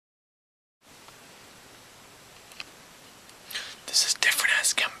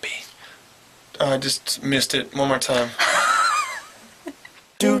I just missed it. One more time.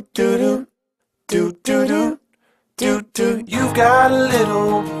 Do do do do do do do do. You've got a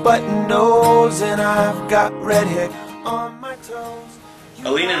little button nose and I've got red hair on my toes.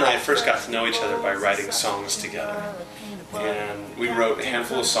 Elina and I first got to know each other by writing songs together. And we wrote a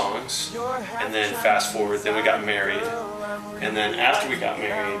handful of songs, and then fast forward, then we got married. And then after we got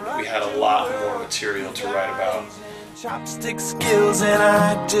married, we had a lot more material to write about. Chopstick skills, and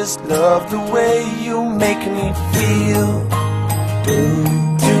I just love the way you make me feel. Do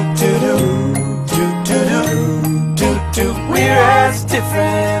do do do do do do do. We're as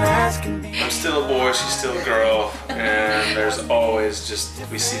different as can be. I'm still a boy, she's still a girl, and there's always just,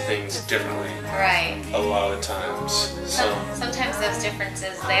 we see things differently. Right. A lot of times. So sometimes those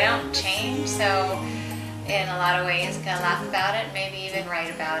differences, they don't change, so in a lot of ways you can laugh about it, maybe even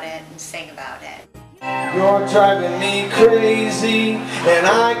write about it and sing about it. You're driving me crazy, and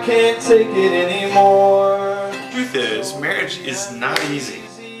I can't take it anymore. the truth is, marriage is not easy.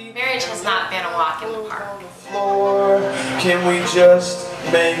 Marriage has not been a walk in the park. Can we just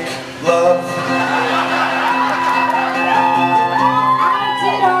make love? I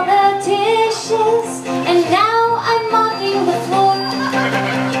did all the dishes, and now I'm mopping the floor.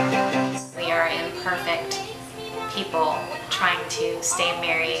 We are imperfect people trying to stay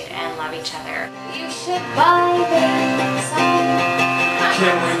married and love each other. You should buy me some.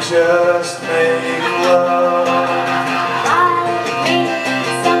 Can we just make love? Buy me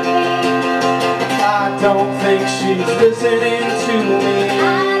something. I don't think she's listening to me. I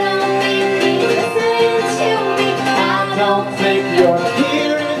don't think he's listening to me. I don't think you're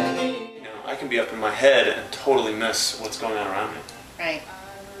hearing me. You know, I can be up in my head and totally miss what's going on around me. Right.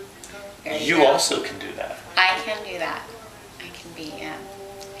 There You go. also can do that. I can do that. I can be,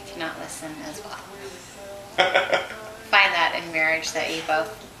 I cannot listen as well. Find that in marriage, that you both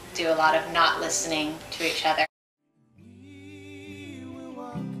do a lot of not listening to each other. We will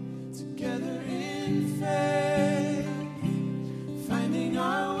walk together in faith, finding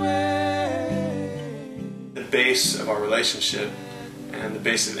our way. The base of our relationship and the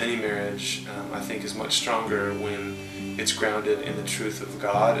base of any marriage, I think, is much stronger when it's grounded in the truth of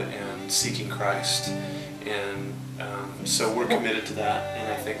God and seeking Christ. And so we're committed to that,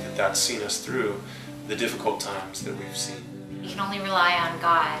 and I think that that's seen us through the difficult times that we've seen. You can only rely on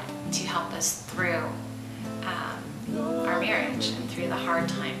God to help us through our marriage and through the hard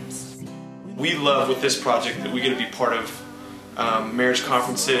times. We love with this project that we get to be part of marriage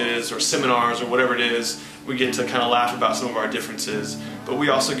conferences or seminars or whatever it is. We get to kind of laugh about some of our differences, but we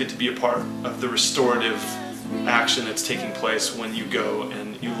also get to be a part of the restorative action that's taking place when you go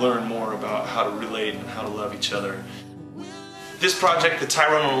and you learn more about how to relate and how to love each other. This project, the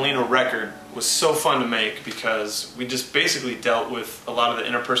Tyrone and Elina record, was so fun to make because we just basically dealt with a lot of the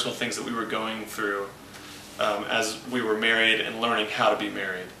interpersonal things that we were going through as we were married and learning how to be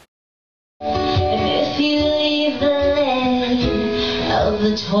married. If you leave the lid of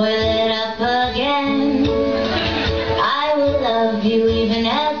the toilet up again, I will love you even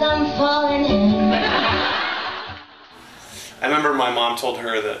as I'm falling in. I remember my mom told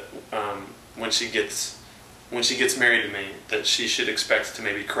her that when she gets married to me, that she should expect to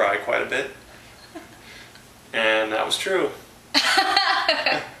maybe cry quite a bit, and that was true.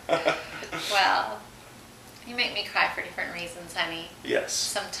 Well, you make me cry for different reasons, honey. Yes.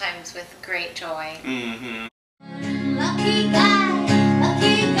 Sometimes with great joy. Mm-hmm. Lucky guy,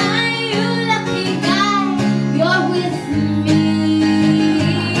 you lucky guy, you're with me.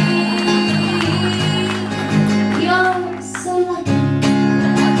 You're so lucky.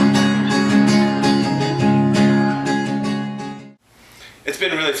 It's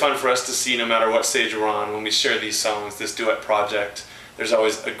been really fun for us to see, no matter what stage we're on, when we share these songs, this duet project, there's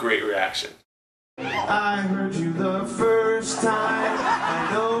always a great reaction. I heard you the first time. I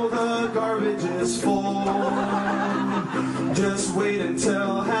know the garbage is full. Just wait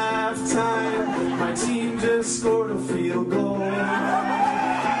until halftime. My team just scored a field goal.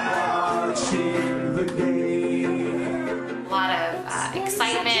 Watching the game. A lot of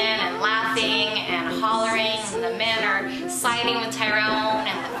excitement and laughing and hollering, and the men are siding with Tyrone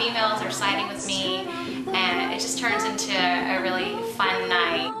and the females are siding with me, and it just turns into a really fun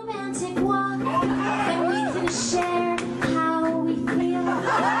night. Romantic walk, then we can share how we feel.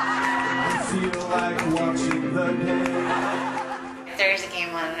 I feel like watching the game. If there's a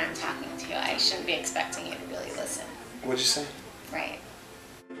game on and I'm talking to, I shouldn't be expecting you to really listen. What'd you say? Right.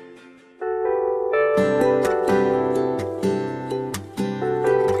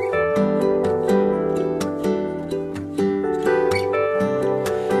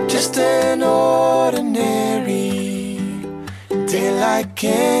 Just an ordinary day like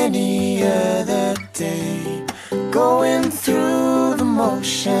any other day, going through the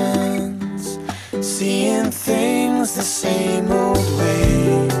motions, seeing things the same old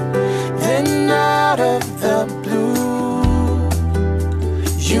way. Then out of the blue,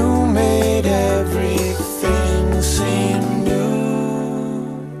 you made everything seem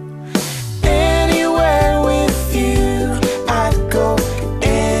new. Anywhere with you, I'd go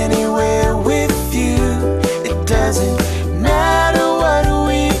anywhere with you. It doesn't matter what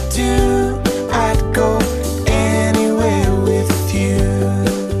we do, I'd go anywhere with you.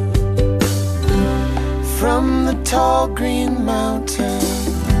 From the tall green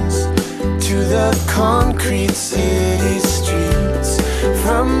mountains to the concrete city streets,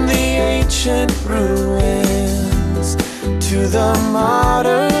 from the ancient ruins to the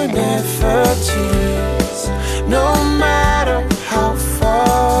modern effigies. No